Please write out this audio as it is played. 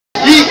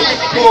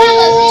We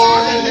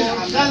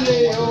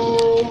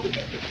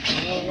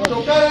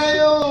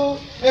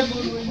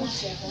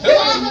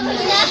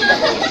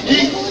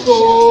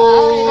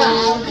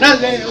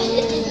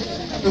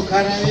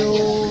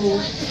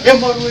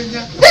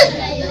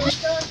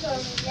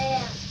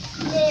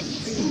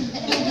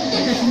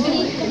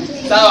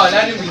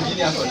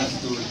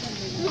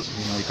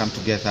come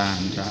together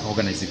and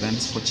organize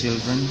events for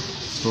children,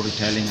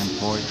 storytelling and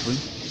poetry.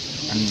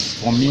 And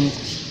for me,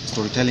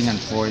 storytelling and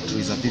poetry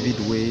is a vivid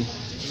way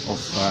of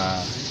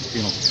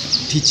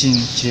teaching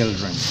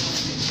children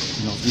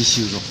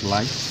issues of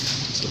life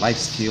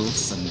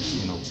skills, and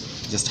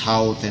just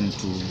how then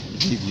to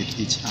live with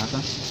each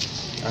other.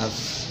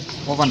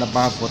 Over and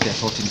above what they're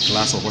taught in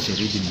class or what they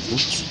read in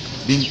books,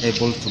 being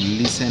able to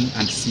listen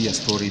and see a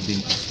story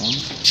being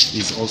performed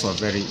is also a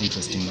very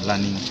interesting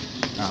learning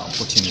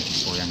opportunity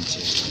for young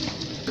children.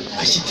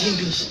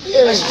 English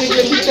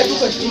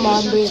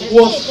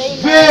was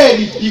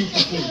very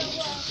beautiful.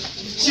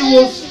 She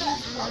was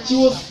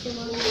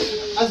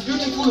as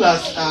beautiful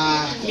as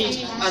food.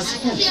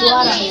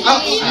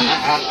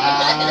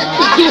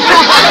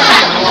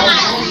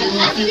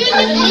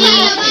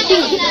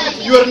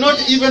 You are not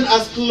even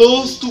as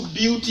close to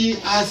beauty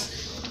as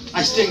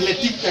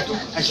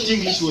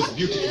English was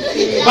beautiful.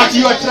 But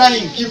you are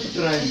trying, keep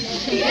trying.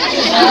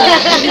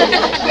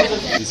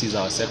 This is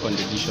our second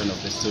edition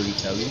of the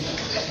storytelling,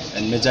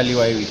 and majorly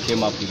why we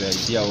came up with the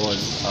idea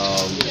was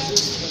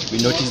we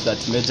noticed that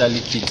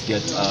majorly kids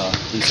get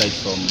insight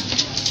from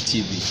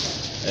TV,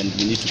 and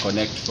we need to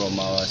connect from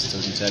our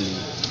storytelling,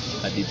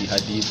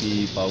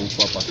 hadithi,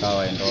 paupa,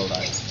 pakawa and all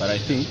that. But I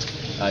think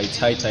it's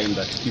high time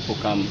that people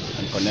come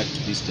and connect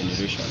to this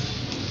generation.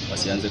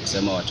 Wasianze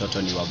kusema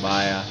watoto ni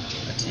wabaya,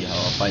 ati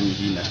hawafanyi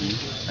hii na hii,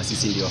 na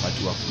sisi ndio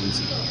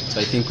hatuwafunzi. So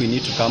I think we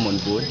need to come on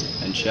board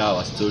and share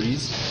our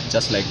stories,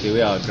 just like the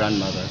way our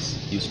grandmothers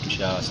used to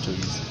share our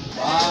stories.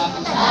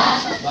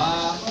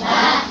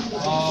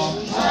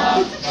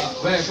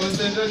 Wait,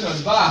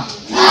 concentration. Ba.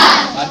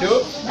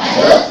 Badu.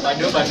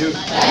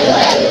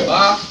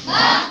 Ba.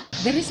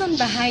 The reason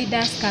behind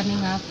us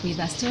coming up with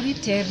a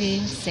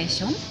storytelling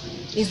session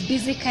is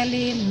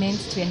basically meant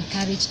to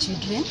encourage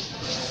children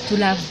to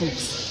love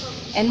books.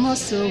 And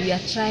also we are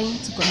trying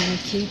to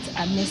communicate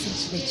a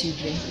message to the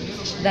children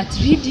that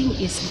reading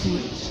is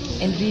good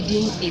and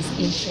reading is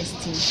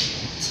interesting.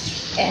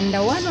 And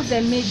one of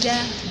the major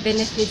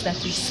benefits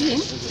that we've seen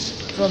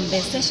from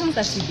the sessions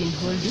that we've been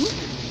holding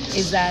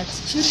is that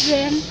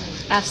children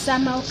have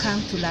somehow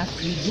come to love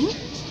reading,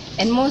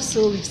 and more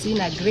so we've seen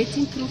a great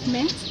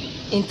improvement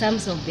in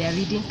terms of their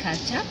reading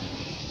culture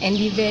and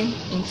even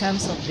in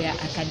terms of their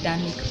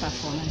academic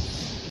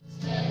performance.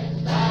 Step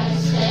by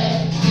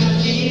step,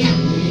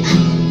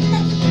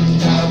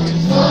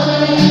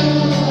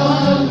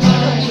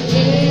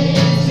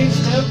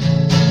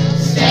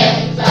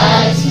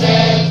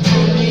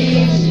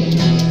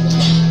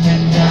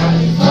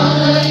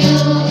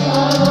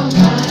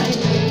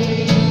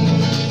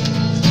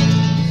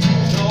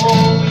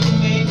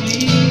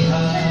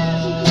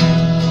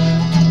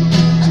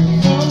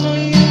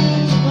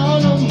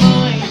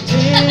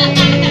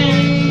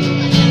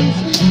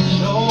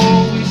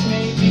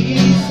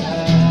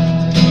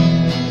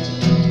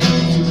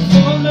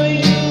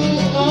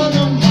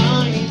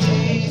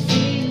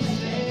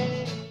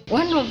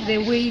 The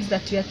ways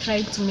that we are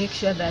trying to make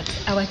sure that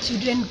our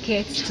children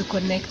get to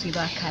connect with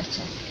our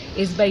culture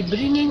is by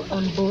bringing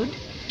on board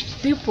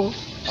people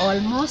or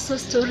more so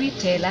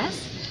storytellers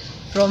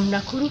from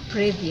Nakuru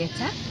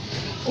Theatre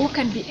who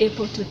can be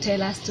able to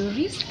tell us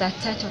stories that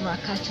touch on our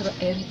cultural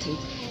heritage,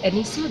 and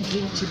in so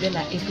doing children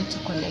are able to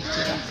connect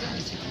with our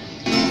culture.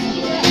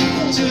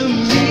 To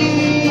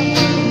me,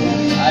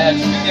 I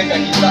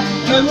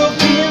will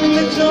be in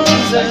the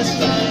closest.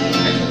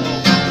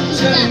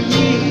 To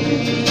me.